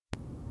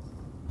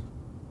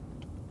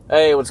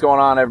Hey, what's going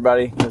on,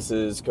 everybody? This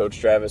is Coach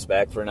Travis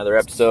back for another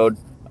episode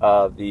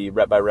of the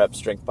Rep by Rep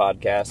Strength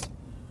Podcast.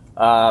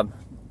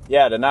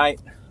 Tonight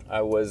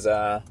I was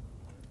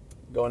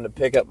going to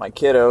pick up my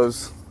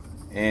kiddos,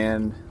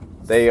 and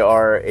they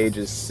are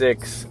ages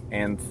 6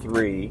 and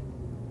 3.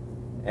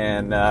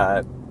 And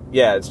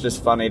it's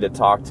just funny to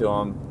talk to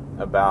them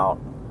about,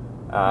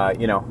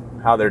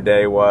 how their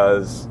day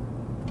was,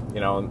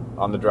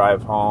 on the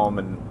drive home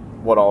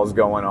and what all is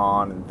going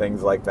on and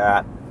things like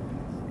that.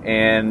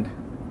 And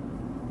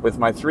with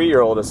my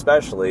 3-year-old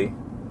especially,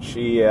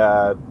 she's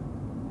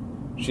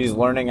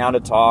learning how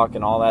to talk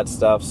and all that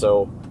stuff,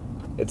 so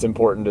it's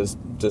important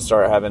to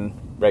start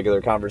having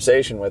regular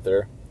conversation with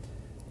her.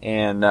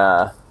 And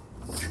one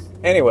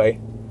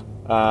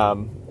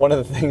of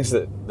the things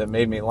that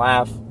made me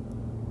laugh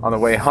on the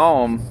way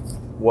home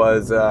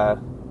was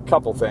a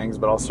couple things,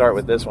 but I'll start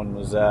with this one.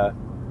 Was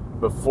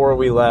before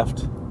we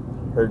left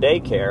her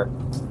daycare,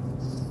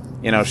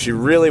 she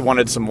really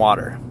wanted some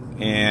water.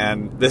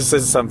 And this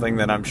is something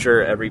that I'm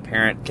sure every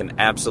parent can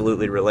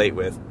absolutely relate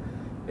with,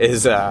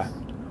 is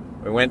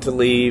we went to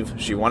leave,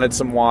 she wanted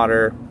some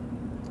water,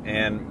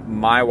 and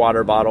my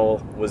water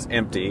bottle was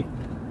empty,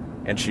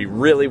 and she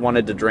really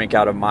wanted to drink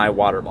out of my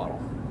water bottle.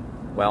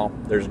 Well,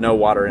 there's no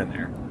water in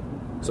there.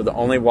 So the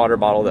only water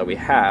bottle that we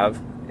have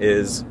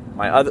is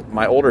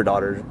my older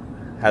daughter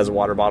has a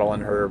water bottle in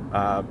her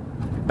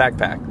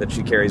backpack that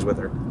she carries with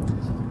her.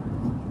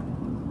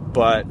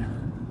 But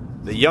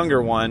the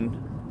younger one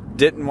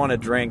didn't want to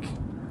drink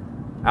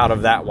out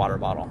of that water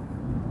bottle.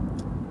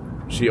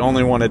 She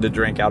only wanted to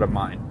drink out of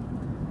mine.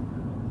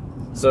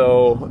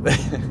 So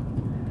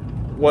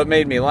what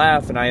made me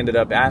laugh, and I ended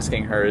up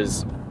asking her,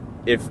 is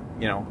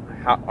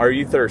are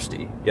you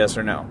thirsty? Yes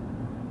or no?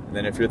 And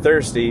then if you're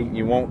thirsty,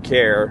 you won't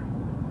care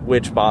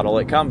which bottle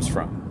it comes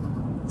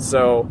from.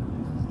 So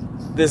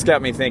this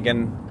got me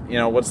thinking,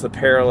 what's the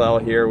parallel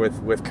here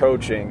with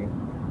coaching,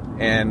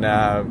 and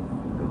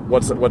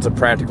what's a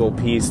practical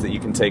piece that you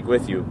can take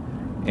with you?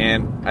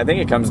 And I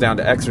think it comes down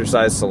to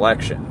exercise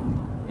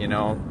selection,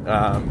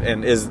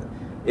 and is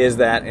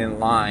that in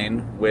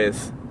line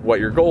with what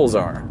your goals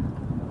are?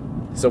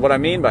 So what I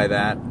mean by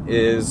that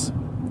is,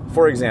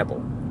 for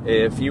example,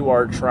 if you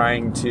are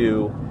trying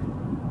to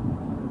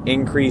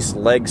increase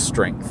leg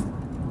strength,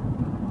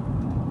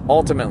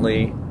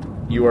 ultimately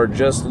you are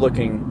just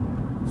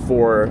looking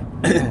for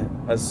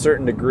a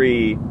certain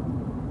degree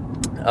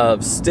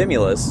of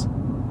stimulus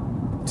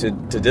to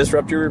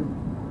disrupt your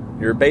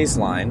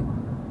baseline,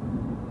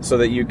 so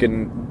that you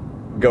can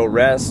go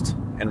rest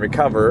and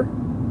recover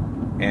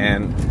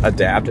and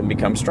adapt and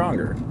become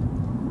stronger.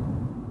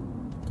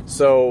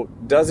 So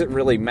does it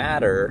really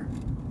matter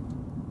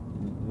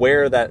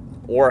where that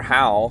or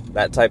how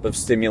that type of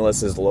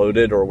stimulus is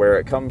loaded or where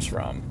it comes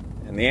from?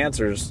 And the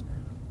answer is,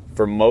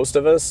 for most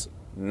of us,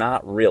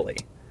 not really.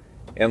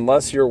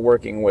 Unless you're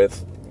working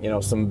with,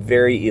 some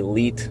very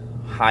elite,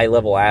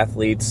 high-level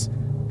athletes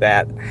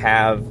that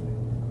have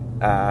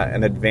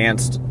an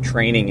advanced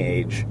training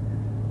age,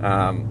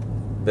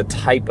 the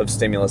type of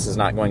stimulus is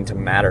not going to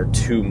matter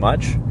too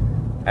much,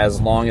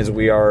 as long as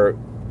we are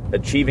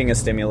achieving a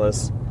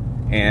stimulus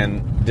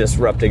and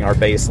disrupting our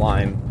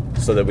baseline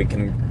so that we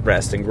can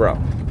rest and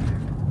grow.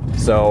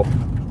 So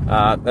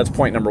that's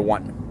point number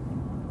one.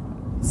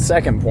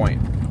 Second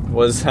point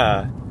was,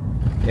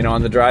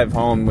 on the drive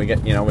home, we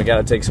got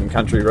to take some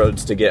country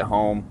roads to get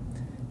home.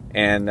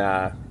 And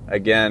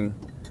again,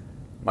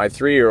 my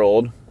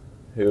 3-year-old,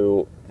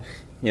 who,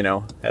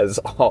 has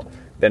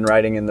been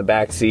riding in the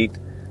back seat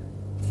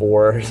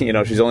for,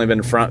 she's only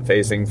been front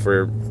facing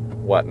for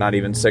not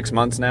even 6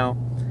 months now.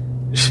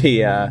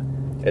 She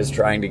is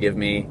trying to give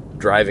me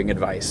driving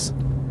advice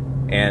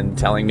and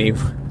telling me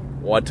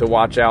what to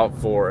watch out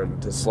for and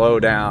to slow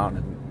down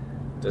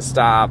and to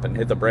stop and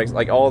hit the brakes,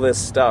 like all this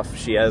stuff.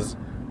 She has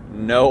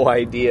no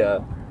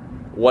idea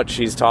what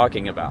she's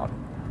talking about.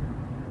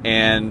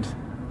 And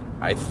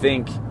I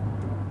think,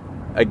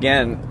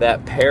 again,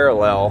 that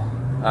parallel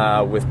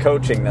with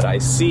coaching that I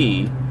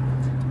see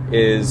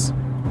is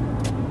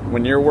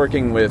when you're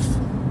working with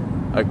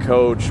a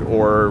coach,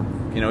 or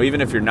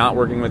even if you're not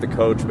working with a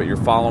coach but you're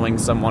following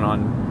someone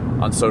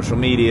on social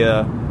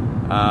media,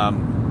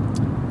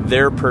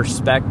 their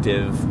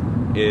perspective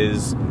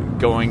is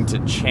going to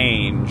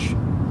change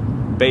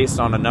based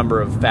on a number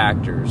of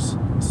factors.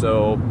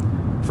 So,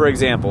 for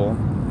example,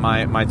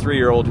 my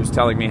 3-year-old who's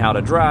telling me how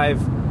to drive,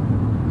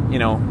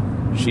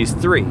 she's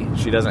 3.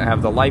 She doesn't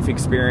have the life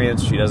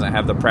experience. She doesn't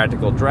have the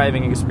practical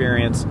driving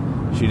experience.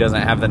 She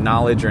doesn't have the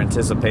knowledge or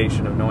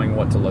anticipation of knowing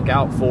what to look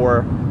out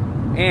for.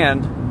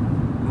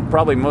 And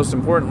probably most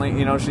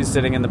importantly, she's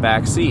sitting in the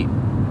back seat.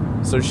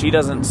 So she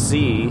doesn't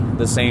see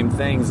the same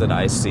things that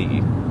I see.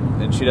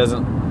 And she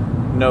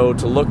doesn't know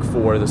to look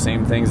for the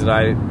same things that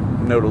I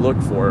know to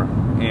look for.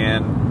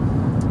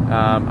 And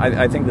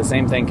I think the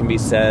same thing can be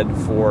said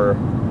for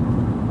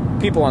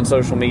people on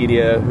social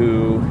media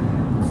who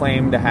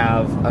claim to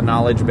have a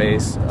knowledge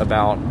base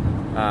about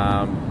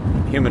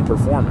human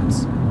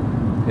performance.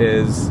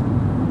 Is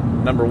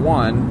number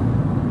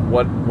one,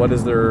 what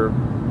is their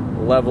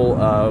level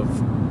of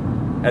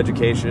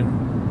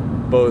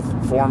education, both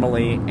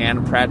formally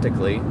and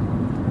practically?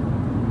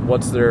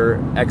 What's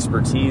their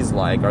expertise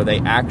like? Are they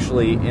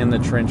actually in the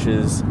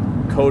trenches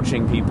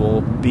coaching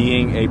people,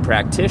 being a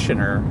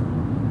practitioner?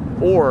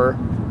 Or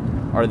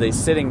are they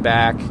sitting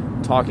back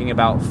talking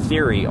about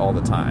theory all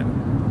the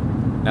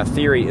time? Now,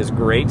 theory is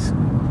great.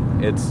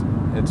 It's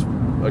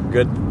a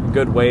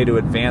good way to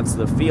advance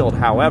the field.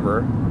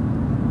 However,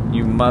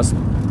 you must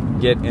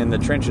get in the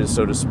trenches,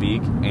 so to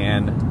speak,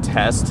 and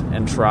test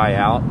and try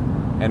out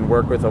and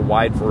work with a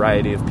wide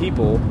variety of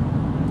people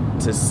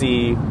to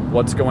see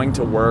what's going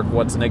to work,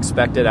 what's an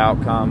expected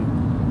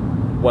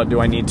outcome, what do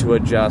I need to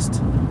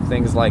adjust,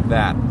 things like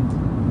that.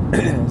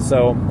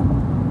 So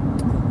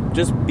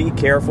just be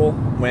careful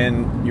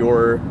when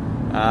you're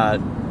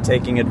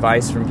taking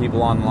advice from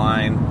people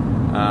online,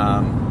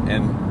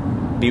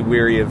 and be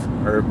wary of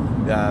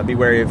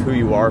who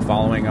you are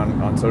following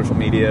on social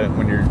media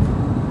when you're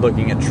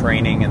looking at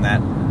training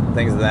and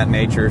things of that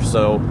nature.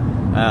 So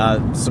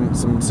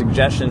some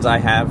suggestions I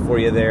have for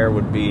you there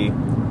would be,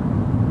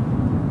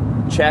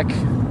 check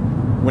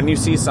when you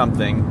see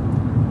something,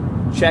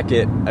 check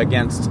it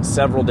against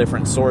several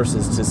different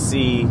sources to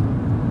see,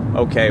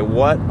 okay,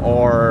 what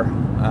are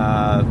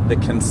the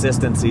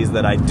consistencies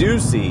that I do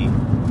see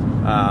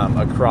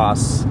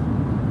across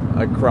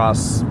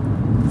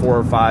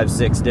 4, 5,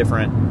 6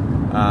 different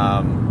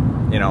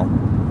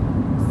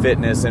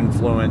fitness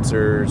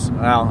influencers.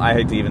 Well, I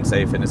hate to even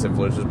say fitness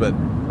influencers, but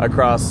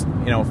across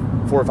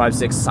 4, 5,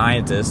 6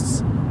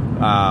 scientists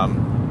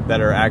that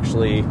are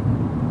actually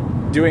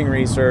doing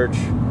research,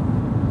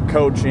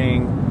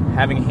 coaching,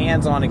 having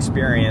hands-on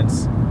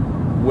experience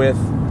with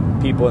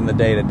people in the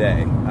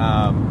day-to-day.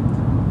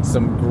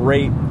 Some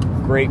great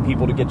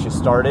people to get you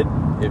started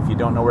if you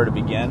don't know where to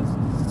begin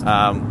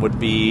would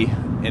be,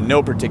 in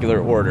no particular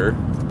order,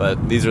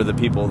 but these are the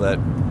people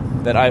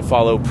that I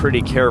follow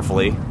pretty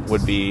carefully,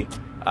 would be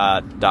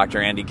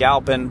Dr. Andy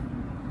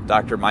Galpin,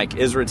 Dr. Mike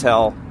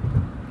Israetel,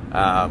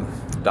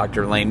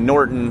 Dr. Lane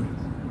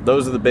Norton.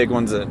 Those are the big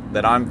ones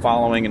that I'm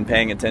following and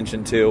paying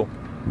attention to.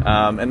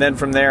 And then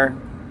from there,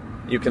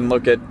 you can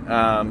look at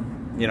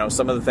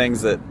some of the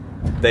things that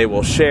they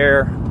will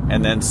share,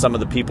 and then some of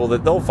the people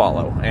that they'll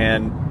follow,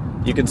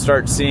 and you can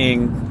start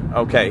seeing,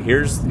 okay,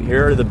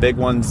 here are the big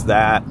ones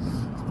that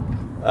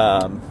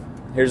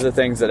here's the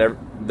things that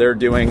they're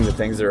doing, the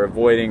things they're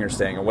avoiding or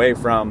staying away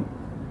from,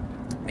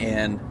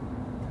 and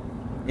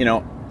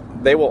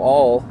they will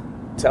all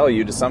tell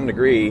you to some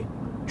degree,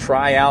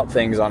 try out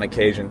things on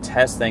occasion,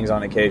 test things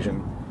on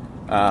occasion,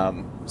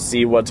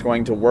 see what's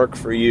going to work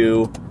for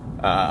you,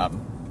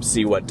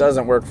 see what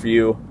doesn't work for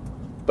you.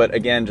 But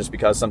again, just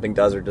because something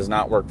does or does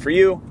not work for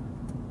you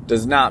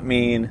does not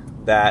mean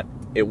that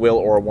it will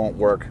or won't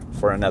work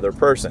for another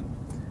person,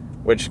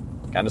 which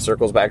kind of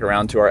circles back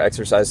around to our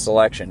exercise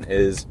selection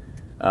is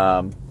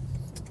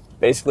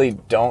basically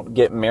don't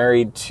get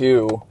married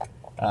to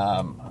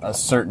a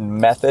certain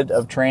method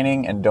of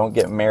training, and don't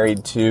get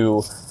married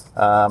to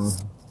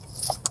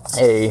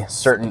a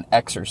certain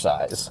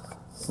exercise.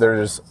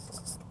 There's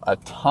a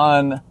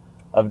ton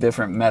of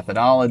different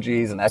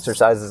methodologies and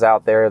exercises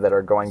out there that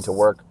are going to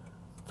work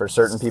for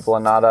certain people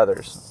and not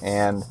others.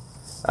 And,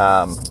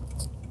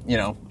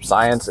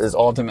 science is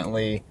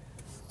ultimately,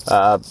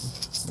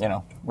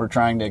 we're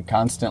trying to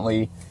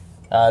constantly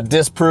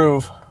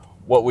disprove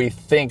what we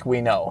think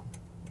we know.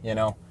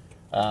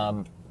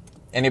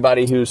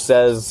 Anybody who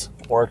says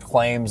or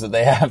claims that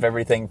they have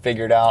everything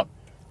figured out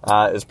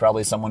is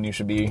probably someone you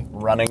should be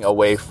running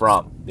away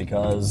from,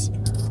 because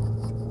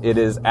it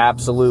is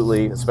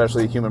absolutely,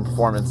 especially human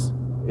performance,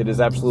 it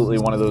is absolutely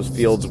one of those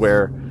fields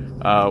where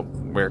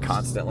we're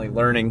constantly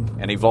learning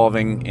and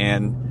evolving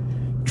and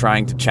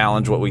trying to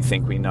challenge what we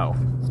think we know.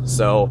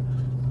 So,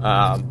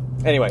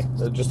 anyway,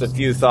 just a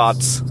few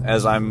thoughts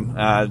as I'm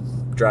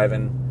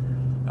driving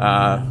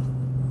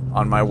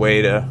on my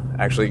way to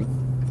actually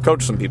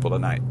coach some people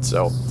tonight.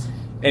 So,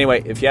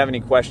 anyway, if you have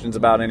any questions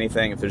about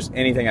anything, if there's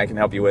anything I can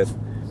help you with,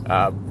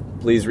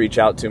 please reach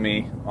out to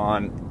me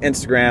on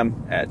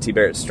Instagram at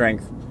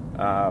tbarrettstrength.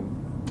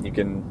 You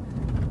can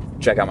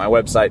check out my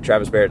website,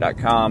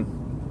 travisbarrett.com.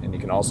 And you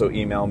can also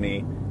email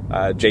me,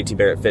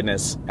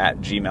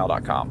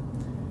 jtbarrettfitness@gmail.com.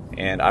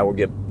 And I will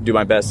do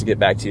my best to get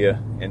back to you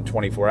in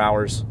 24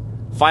 hours.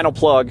 Final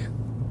plug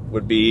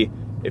would be,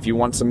 if you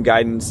want some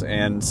guidance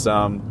and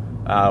some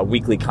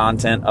weekly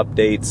content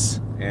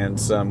updates and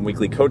some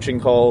weekly coaching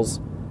calls,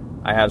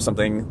 I have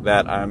something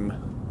that I'm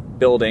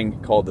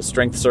building called the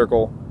Strength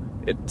Circle.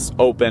 It's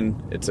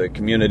open. It's a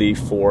community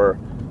for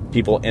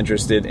people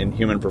interested in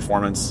human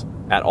performance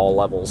at all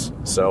levels.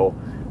 So,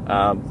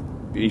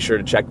 be sure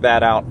to check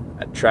that out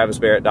at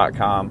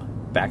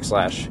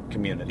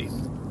travisbarrett.com/community.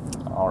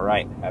 All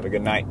right. Have a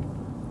good night.